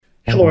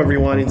Hello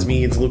everyone, it's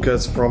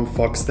Lucas from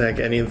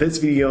Foxtecc, and in this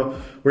video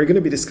we're going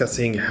to be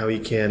discussing how you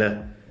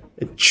can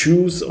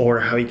choose or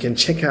how you can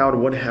check out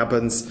what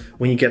happens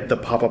when you get the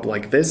pop-up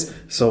like this.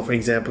 So for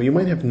example, you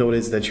might have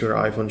noticed that your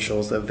iPhone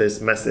shows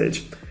this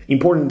message: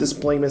 important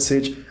display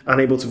message,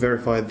 unable to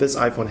verify this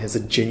iPhone has a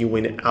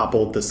genuine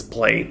Apple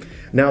display.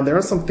 Now there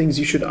are some things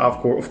you should of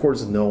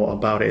course know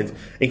about it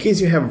in case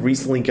you have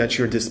recently got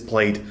your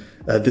display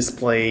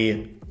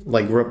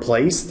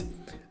replaced.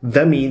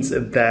 That means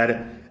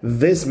that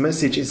this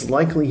message is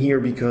likely here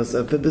because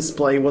the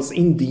display was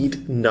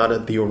indeed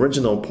not the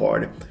original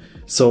part.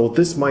 So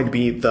this might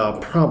be the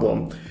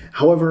problem.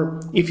 However,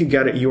 if you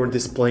get your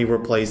display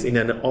replaced in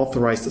an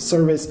authorized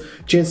service,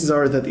 chances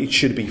are that it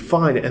should be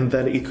fine and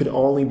that it could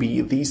only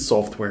be the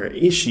software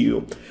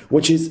issue,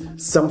 which is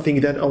something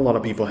that a lot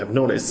of people have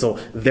noticed. So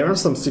there are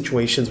some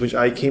situations which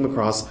I came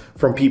across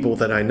from people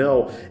that I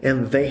know,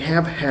 and they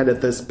have had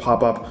this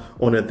pop-up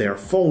on their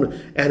phone,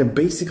 and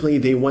basically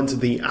they went to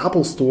the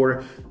Apple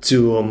store,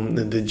 to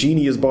the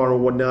Genius Bar or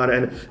whatnot,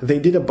 and they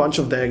did a bunch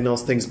of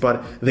diagnostics,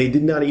 but they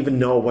did not even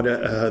know what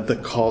the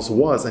cause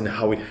was and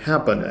how it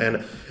happened.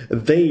 And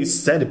they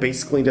said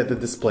basically that the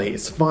display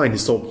is fine.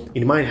 So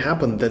it might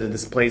happen that the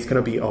display is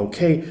going to be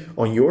okay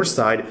on your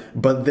side,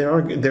 but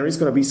there is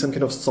going to be some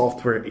kind of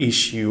software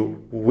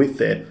issue with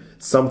it,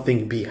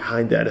 something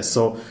behind that.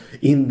 So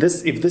if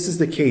this is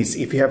the case,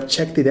 if you have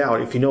checked it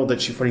out, if you know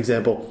that you, for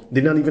example,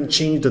 did not even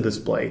change the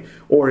display,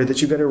 or that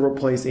you got it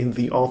replaced in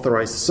the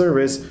authorized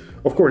service,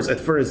 of course, at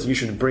first you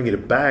should bring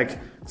it back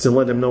to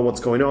let them know what's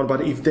going on.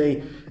 But if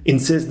they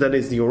insist that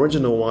it's the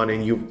original one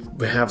and you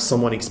have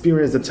someone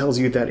experienced that tells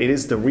you that it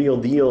is the real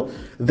deal,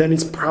 then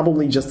it's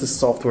probably just a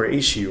software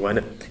issue.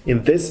 And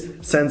in this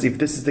sense, if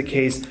this is the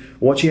case,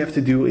 what you have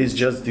to do is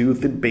just do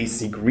the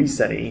basic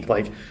resetting.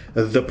 Like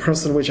the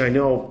person which I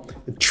know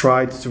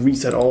tried to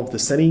reset all of the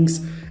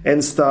settings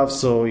and stuff.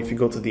 So if you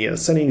go to the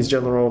settings,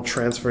 general,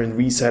 transfer and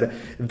reset,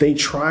 they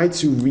tried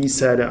to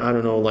reset, I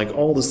don't know, like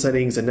all the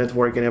settings and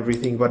network and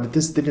everything, but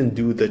this didn't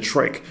do the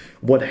trick.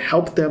 What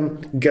helped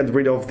them get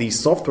rid of the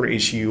software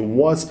issue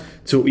was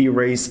to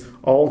erase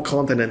all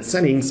content and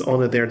settings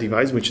on their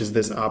device, which is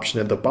this option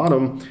at the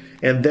bottom,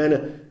 and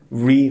then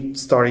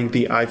restarting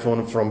the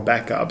iPhone from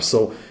backup.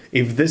 So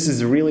if this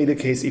is really the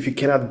case, if you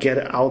cannot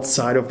get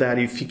outside of that,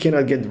 if you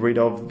cannot get rid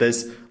of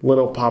this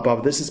little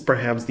pop-up, this is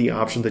perhaps the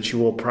option that you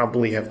will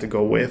probably have to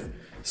go with.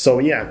 So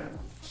yeah,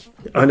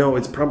 I know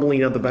it's probably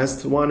not the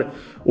best one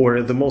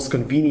or the most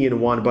convenient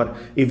one, but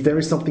if there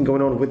is something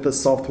going on with the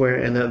software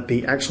and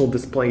the actual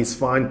display is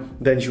fine,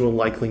 then you will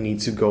likely need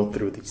to go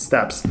through these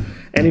steps.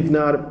 And if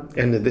not,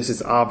 and this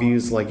is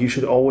obvious, like you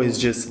should always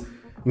just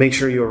make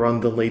sure you run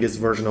the latest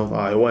version of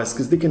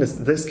iOS, because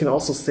this can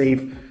also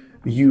save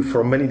you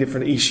from many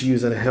different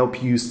issues and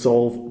help you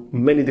solve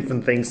many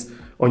different things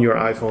on your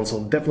iPhone.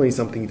 So definitely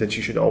something that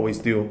you should always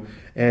do.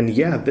 And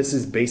yeah, this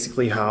is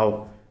basically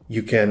how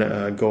you can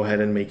go ahead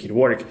and make it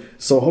work.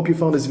 So I hope you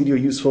found this video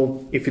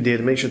useful. If you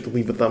did, make sure to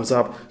leave a thumbs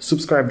up,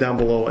 subscribe down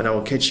below, and I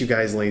will catch you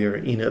guys later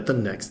in the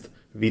next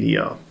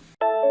video.